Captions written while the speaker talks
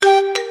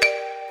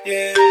Yeah,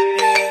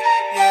 yeah,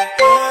 yeah,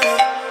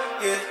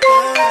 yeah,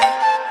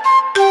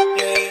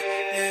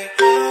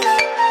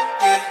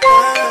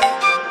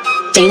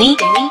 Danny.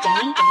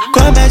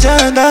 Comédia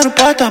anda no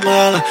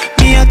porta-mala,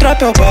 minha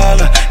tropa é o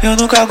bala. Eu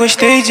nunca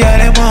gostei de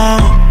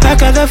alemão. A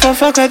cada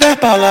fofoca 10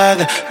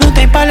 pauladas, não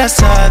tem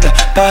palhaçada.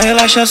 Pra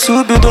relaxar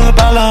subiu do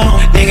balão.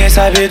 Ninguém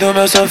sabe do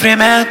meu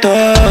sofrimento.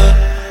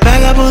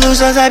 Vagabundo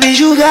só sabe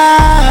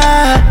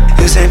julgar.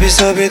 Eu sempre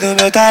soube do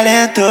meu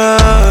talento.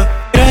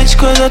 Grande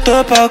coisa eu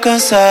tô pra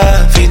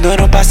alcançar. Fim do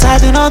ano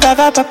passado não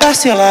dava pra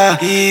parcelar,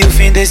 e o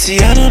fim desse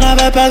ano não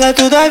vai pagar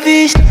tudo à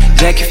vista.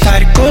 Jack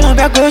Fire,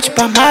 Colômbia, Gold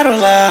pra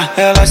marolar.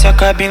 Ela se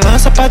acaba em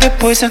lança pra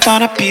depois sentar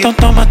na pista.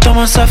 Então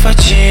toma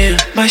safadinha,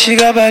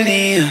 mastiga a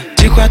balinha.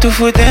 De quatro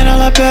fudendo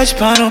ela pede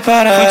pra não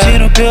parar.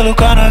 Fudindo pelo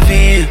com a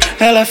novinha.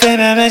 Ela fez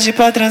minha mente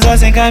pra transar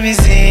sem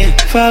camisinha.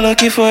 Falou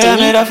que foi a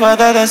melhor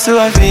foda da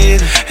sua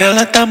vida.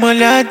 Ela tá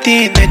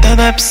molhadinha, deita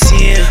na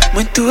piscina.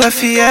 Muito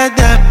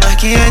afiada,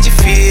 marquinha de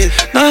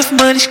fita. Nove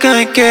manos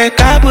canque,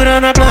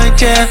 carburando a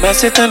plancha.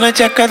 Macetando a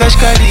tcheca das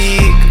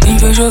caricas.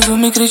 Invejoso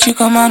me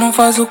critica, mas não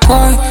faz o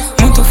corre.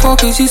 Muito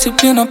foco e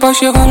disciplina pra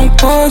chegar no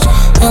pódio.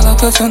 Ela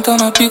quer sentar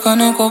na pica,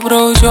 nem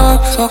cobrou o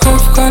jogo. Só quer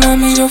ficar na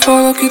mídia,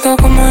 fala que tá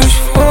com mais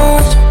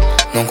forte.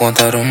 Não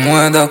contaram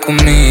moeda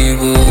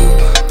comigo,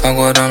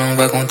 agora não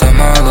vai contar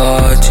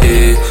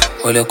malote.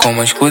 Olha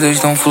como as coisas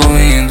estão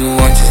fluindo.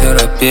 Antes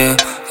era P,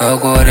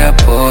 agora é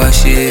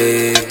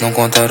Porsche. Não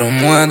contaram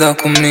moeda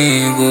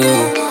comigo,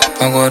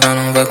 agora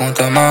não vai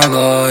contar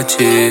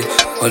malote.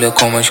 Olha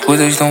como as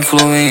coisas estão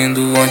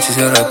fluindo. Antes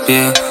era P,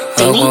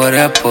 agora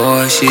é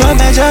Porsche.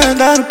 Comédia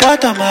anda no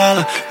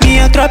porta-mala,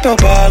 minha tropa é o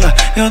bala.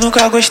 Eu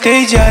nunca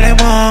gostei de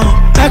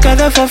alemão. A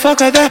cada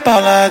fofoca 10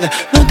 pauladas,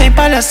 não tem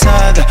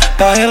palhaçada.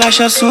 Pra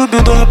relaxar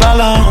subiu do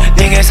balão.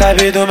 Ninguém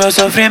sabe do meu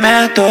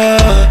sofrimento.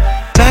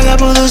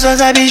 Vagabundo só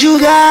sabe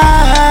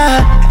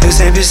julgar. Eu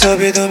sempre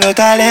soube do meu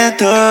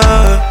talento.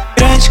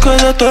 Grande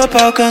coisa eu tô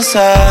pra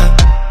alcançar.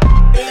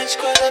 Grande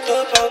coisa eu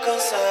tô pra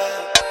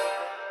alcançar.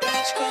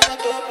 Grande coisa eu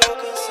tô pra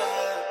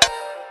alcançar.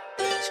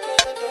 Grande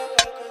coisa eu tô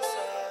pra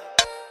alcançar.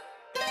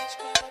 Grande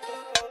coisa eu tô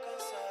pra alcançar.